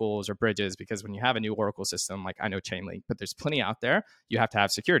oracles or bridges. Because when you have a new oracle system, like, I know Chainlink, but there's plenty out there, you have to have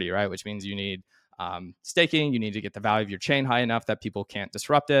security, right? Which means you need staking, you need to get the value of your chain high enough that people can't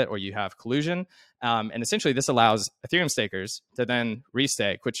disrupt it, or you have collusion. And essentially this allows Ethereum stakers to then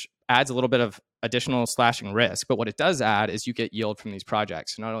restake, which adds a little bit of additional slashing risk. But what it does add is you get yield from these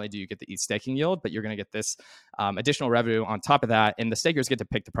projects. So not only do you get the ETH staking yield, but you're going to get this additional revenue on top of that. And the stakers get to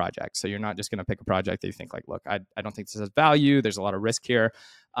pick the project. So you're not just going to pick a project that you think, like, look, I don't think this has value. There's a lot of risk here.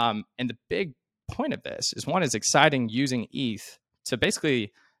 And the big point of this is, one, is exciting using ETH to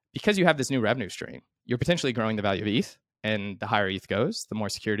basically, because you have this new revenue stream, you're potentially growing the value of ETH. And the higher ETH goes, the more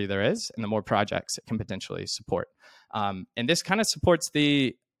security there is, and the more projects it can potentially support. And this kind of supports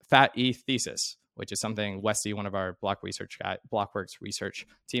the fat ETH thesis, which is something Westy, one of our Blockworks research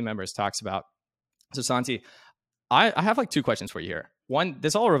team members, talks about. So Santi, I have like two questions for you here. One,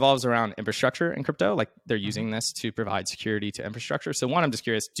 this all revolves around infrastructure in crypto. Like, they're using this to provide security to infrastructure. So one, I'm just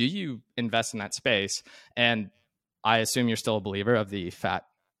curious, do you invest in that space? And I assume you're still a believer of the fat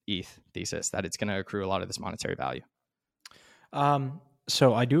ETH thesis, that it's going to accrue a lot of this monetary value.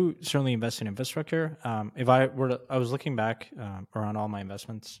 So I do certainly invest in infrastructure. If I was looking back around all my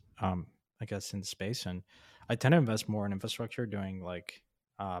investments, I guess, in the space, and I tend to invest more in infrastructure during like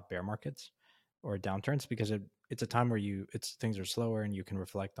bear markets or downturns, because it's a time where things are slower and you can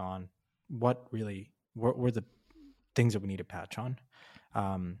reflect on what were the things that we need to patch on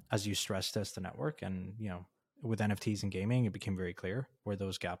as you stress test the network. And, you know, with NFTs and gaming, it became very clear where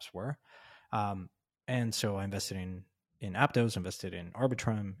those gaps were. And so I invested in Aptos, invested in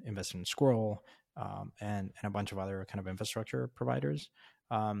Arbitrum, invested in Squirrel, and a bunch of other kind of infrastructure providers.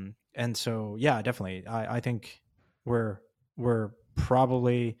 And so, yeah, definitely. I think we're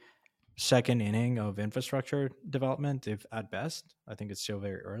probably second inning of infrastructure development, if at best. I think it's still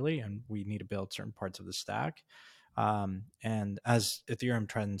very early, and we need to build certain parts of the stack. And as Ethereum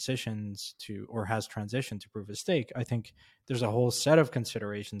transitions to, or has transitioned to proof of stake, I think there's a whole set of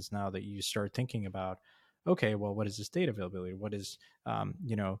considerations now that you start thinking about. Okay, well, what is this data availability? What is,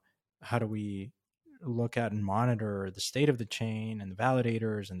 how do we look at and monitor the state of the chain and the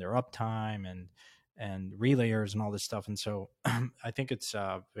validators and their uptime and relayers and all this stuff. And so I think it's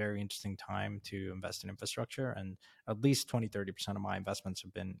a very interesting time to invest in infrastructure, and at least 20-30% of my investments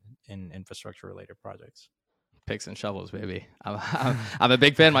have been in infrastructure related projects. Picks and shovels, baby. I'm a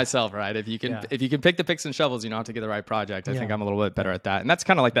big fan myself, right? If you can pick the picks and shovels, you don't have to get the right project. I think I'm a little bit better at that. And that's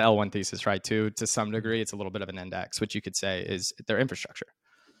kind of like the L1 thesis, right? Too, to some degree, it's a little bit of an index, which you could say is their infrastructure.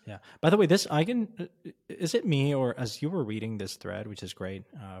 Yeah. By the way, this is it me, or as you were reading this thread, which is great,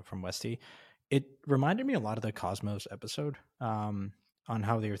 from Westy, it reminded me a lot of the Cosmos episode, on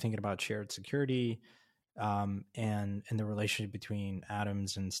how they were thinking about shared security, and the relationship between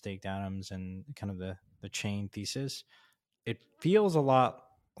atoms and staked atoms and kind of the chain thesis. It feels a lot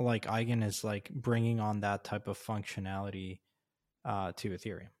like Eigen is like bringing on that type of functionality to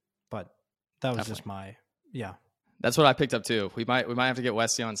Ethereum. But that was just my, yeah. That's what I picked up too. We might have to get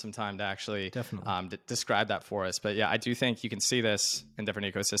Westy on some time to actually describe that for us. But yeah, I do think you can see this in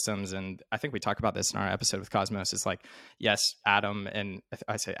different ecosystems, and I think we talk about this in our episode with Cosmos. It's like, yes, Cosmos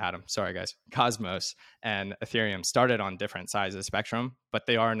and Ethereum started on different sides of the spectrum, but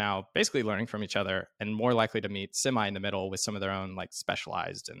they are now basically learning from each other and more likely to meet semi in the middle with some of their own like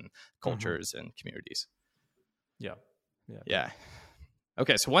specialized and cultures and communities. Yeah.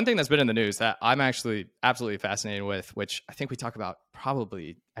 Okay, so one thing that's been in the news that I'm actually absolutely fascinated with, which I think we talk about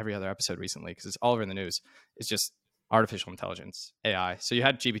probably every other episode recently because it's all over in the news, is just artificial intelligence, AI. So you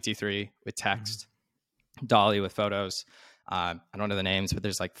had GPT-3 with text, DALL-E with photos. I don't know the names, but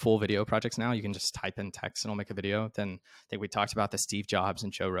there's like full video projects now. You can just type in text and it'll make a video. Then I think we talked about the Steve Jobs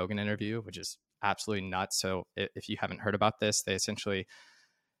and Joe Rogan interview, which is absolutely nuts. So if you haven't heard about this, they essentially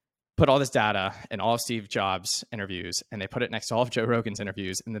put all this data in all of Steve Jobs' interviews, and they put it next to all of Joe Rogan's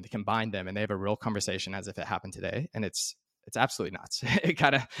interviews, and then they combine them, and they have a real conversation as if it happened today. And it's absolutely nuts.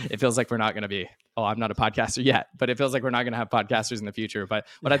 It feels like we're not going to be, I'm not a podcaster yet, but it feels like we're not going to have podcasters in the future. But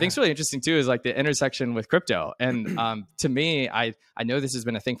what I think is really interesting too is like the intersection with crypto. And to me, I know this has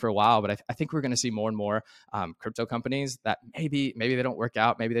been a thing for a while, but I think we're going to see more and more crypto companies that maybe they don't work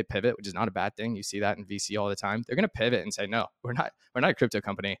out, maybe they pivot, which is not a bad thing. You see that in VC all the time. They're going to pivot and say, no, we're not a crypto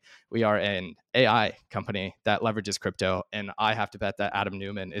company. We are an AI company that leverages crypto. And I have to bet that Adam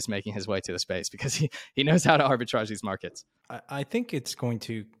Neumann is making his way to the space because he knows how to arbitrage these markets. I think it's going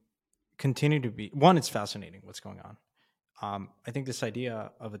to continue to be, one, it's fascinating what's going on. I think this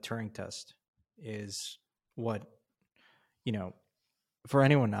idea of a Turing test is what, for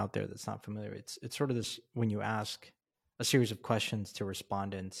anyone out there that's not familiar, it's sort of this, when you ask a series of questions to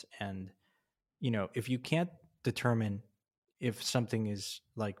respondents, and, if you can't determine if something is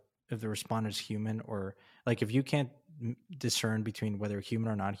like, if the respondent is human, or like if you can't discern between whether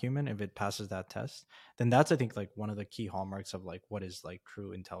human or not human, if it passes that test, then that's, I think, like one of the key hallmarks of like what is like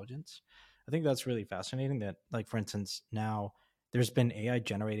true intelligence. I think that's really fascinating that, like, for instance, now there's been AI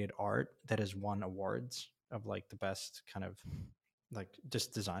generated art that has won awards of like the best kind of like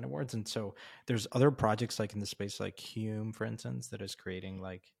just design awards. And so there's other projects like in the space, like Hume, for instance, that is creating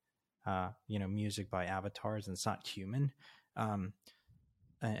like, music by avatars, and it's not human.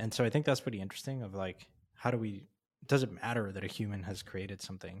 And so I think that's pretty interesting of like, does it matter that a human has created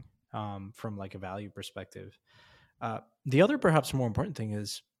something, from like a value perspective? The other perhaps more important thing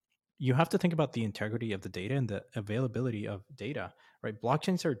is you have to think about the integrity of the data and the availability of data, right?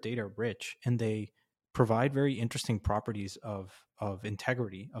 Blockchains are data rich, and they provide very interesting properties of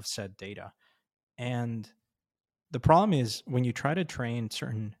integrity of said data. And the problem is when you try to train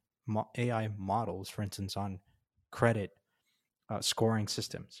certain AI models, for instance, on credit scoring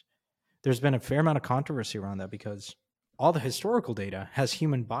systems, there's been a fair amount of controversy around that because all the historical data has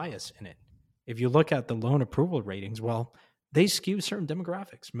human bias in it. If you look at the loan approval ratings, well, they skew certain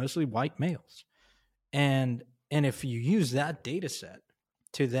demographics, mostly white males. And if you use that data set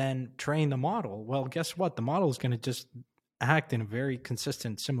to then train the model, well, guess what? The model is going to just act in a very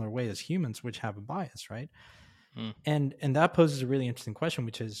consistent, similar way as humans, which have a bias, right? And that poses a really interesting question,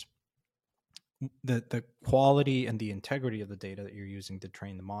 which is the quality and the integrity of the data that you're using to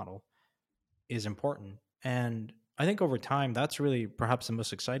train the model is important. And I think over time, that's really perhaps the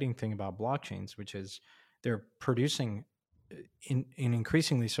most exciting thing about blockchains, which is they're producing in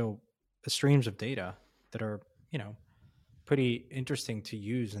increasingly so streams of data that are, pretty interesting to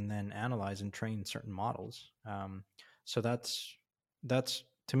use and then analyze and train certain models. So that's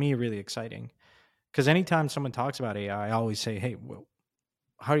to me really exciting, because anytime someone talks about AI, I always say, hey, well,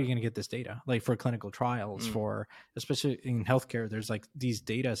 how are you going to get this data? Like for clinical trials, Mm. for especially in healthcare, there's like these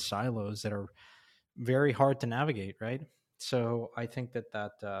data silos that are very hard to navigate, right? So I think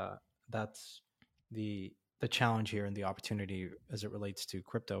that's the challenge here and the opportunity as it relates to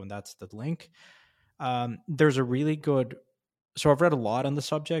crypto, and that's the link. There's a really good. So I've read a lot on the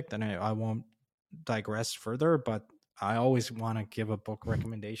subject, and I won't digress further, but I always want to give a book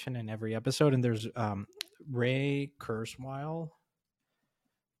recommendation in every episode. And there's Ray Kurzweil,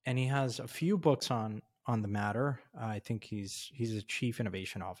 and he has a few books on the matter. I think he's a chief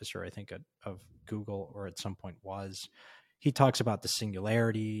innovation officer, I think, of Google, or at some point was. He talks about the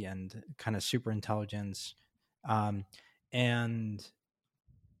singularity and kind of super intelligence. And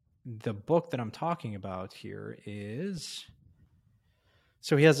the book that I'm talking about here is,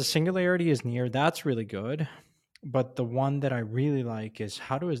 so he has a singularity is near. That's really good. But the one that I really like is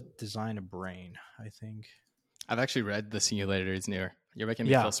How to Design a Brain, I think. I've actually read The Singularity is Near. You're making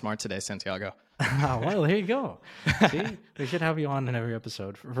me Yeah. feel smart today, Santiago. Well, there you go. See, we should have you on in every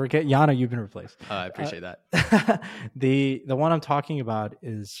episode. Forget Yana, you've been replaced. I appreciate that. The one I'm talking about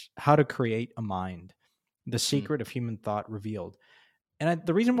is How to Create a Mind: The Secret of Human Thought Revealed. And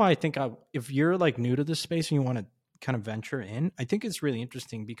the reason why I think if you're like new to this space and you want to kind of venture in, I think it's really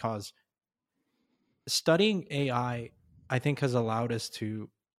interesting because studying AI, I think, has allowed us to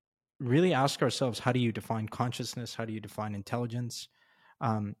really ask ourselves, how do you define consciousness? How do you define intelligence?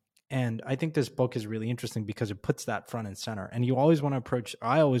 And I think this book is really interesting because it puts that front and center. And I always want to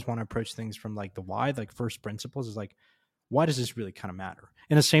approach things from like the why, like first principles is like, why does this really kind of matter?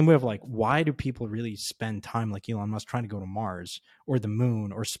 In the same way of like, why do people really spend time like Elon Musk trying to go to Mars or the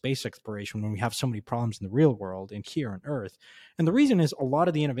moon or space exploration when we have so many problems in the real world and here on Earth? And the reason is a lot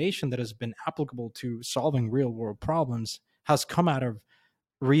of the innovation that has been applicable to solving real world problems has come out of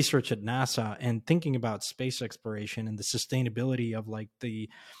research at NASA and thinking about space exploration and the sustainability of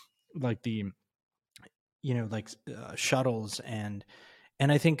shuttles. And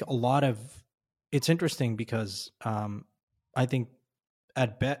I think a lot of it's interesting because I think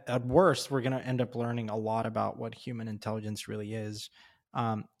at worst we're going to end up learning a lot about what human intelligence really is,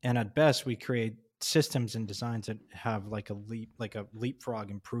 and at best we create systems and designs that have like a leapfrog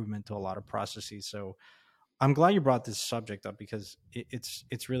improvement to a lot of processes. So I'm glad you brought this subject up because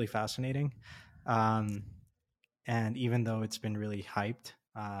it's really fascinating, and even though it's been really hyped,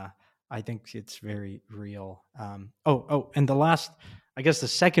 I think it's very real. And the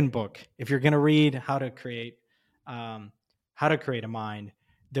second book, if you're going to read how to create a mind,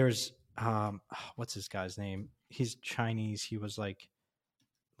 there's what's this guy's name? He's Chinese. He was like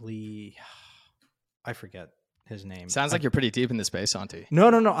Lee. I forget his name. Sounds like you're pretty deep in the space, Santi. No.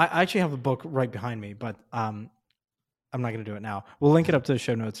 I actually have a book right behind me, but I'm not going to do it now. We'll link it up to the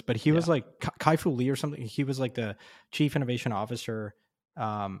show notes. But he was like Kai-Fu Lee or something. He was like the chief innovation officer,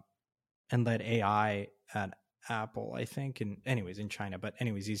 and led AI at Apple, I think. And anyways, in China. But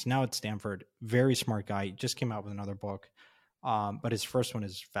anyways, he's now at Stanford. Very smart guy. He just came out with another book. But his first one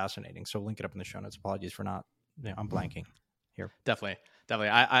is fascinating. So link it up in the show notes. Apologies for not. I'm blanking here. Definitely.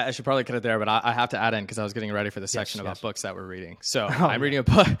 I should probably cut it there, but I have to add in because I was getting ready for the section about books that we're reading. So I'm reading a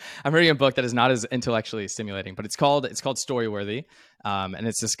book. I'm reading a book that is not as intellectually stimulating, but it's called Storyworthy, and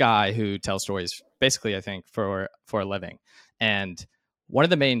it's this guy who tells stories basically, I think, for a living. And one of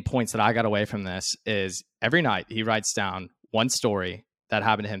the main points that I got away from this is every night he writes down one story that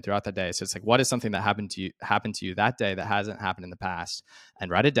happened to him throughout the day. So it's like, what is something that happened to you that day that hasn't happened in the past? And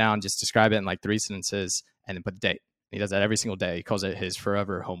write it down, just describe it in like 3 sentences, and then put the date. He does that every single day. He calls it his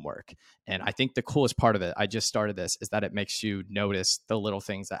forever homework. And I think the coolest part of it, I just started this, is that it makes you notice the little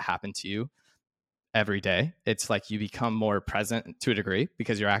things that happen to you every day. It's like you become more present to a degree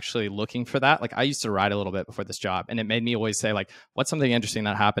because you're actually looking for that. Like I used to write a little bit before this job, and it made me always say like, what's something interesting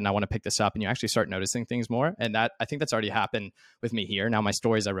that happened? I want to pick this up. And you actually start noticing things more. And that, I think that's already happened with me here. Now my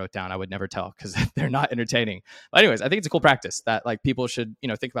stories I wrote down, I would never tell because they're not entertaining. But anyways, I think it's a cool practice that like people should,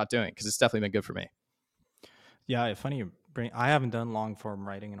 think about doing because it's definitely been good for me. Yeah, funny you bring. I haven't done long form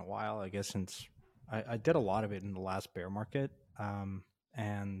writing in a while. I guess since I did a lot of it in the last bear market,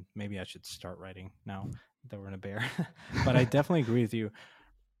 and maybe I should start writing now that we're in a bear. But I definitely agree with you,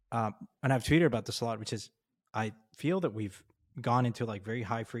 and I've tweeted about this a lot, which is I feel that we've gone into like very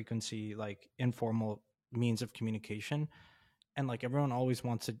high frequency, like informal means of communication, and like everyone always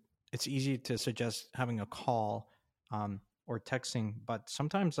wants to. It's easy to suggest having a call or texting, but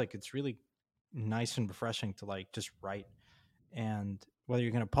sometimes like it's really nice and refreshing to like just write. And whether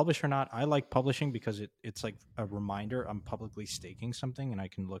you're going to publish or not, I like publishing because it's like a reminder I'm publicly staking something and I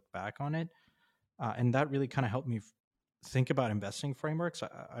can look back on it, and that really kind of helped me think about investing frameworks.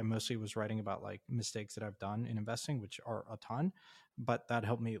 I mostly was writing about like mistakes that I've done in investing, which are a ton, but that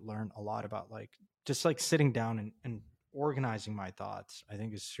helped me learn a lot about like just like sitting down and organizing my thoughts. I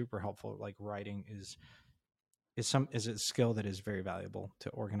think is super helpful. Like writing is a skill that is very valuable to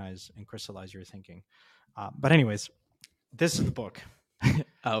organize and crystallize your thinking. But anyways, this is the book.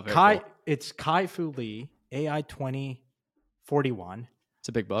 Oh, very cool. It's Kai-Fu Lee, AI 2041. It's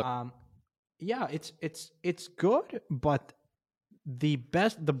a big book. Yeah, it's good, but the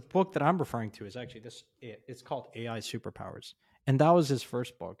book that I'm referring to is actually it's called AI Superpowers, and that was his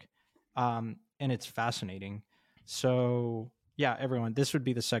first book, and it's fascinating. So yeah, everyone, this would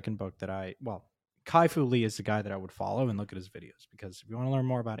be the second book that Kai-Fu Lee is the guy that I would follow and look at his videos, because if you want to learn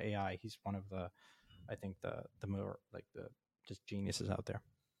more about AI, he's one of the more like the just geniuses out there.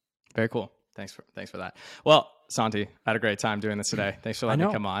 Very cool. Thanks for that. Well, Santi, I had a great time doing this today. Thanks for letting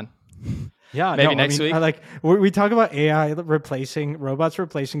me come on. Yeah, maybe next week. We talk about AI robots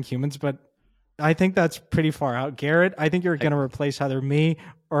replacing humans, but I think that's pretty far out. Garrett, I think you're going to replace either me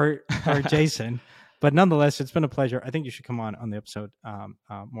or Jason. But nonetheless, it's been a pleasure. I think you should come on the episode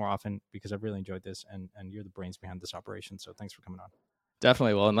more often, because I've really enjoyed this, and you're the brains behind this operation. So thanks for coming on.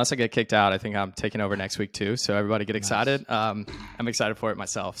 Definitely. Well, unless I get kicked out, I think I'm taking over next week too. So everybody get excited. I'm excited for it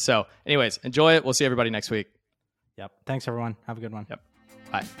myself. So anyways, enjoy it. We'll see everybody next week. Yep. Thanks, everyone. Have a good one. Yep.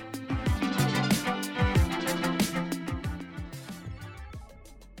 Bye.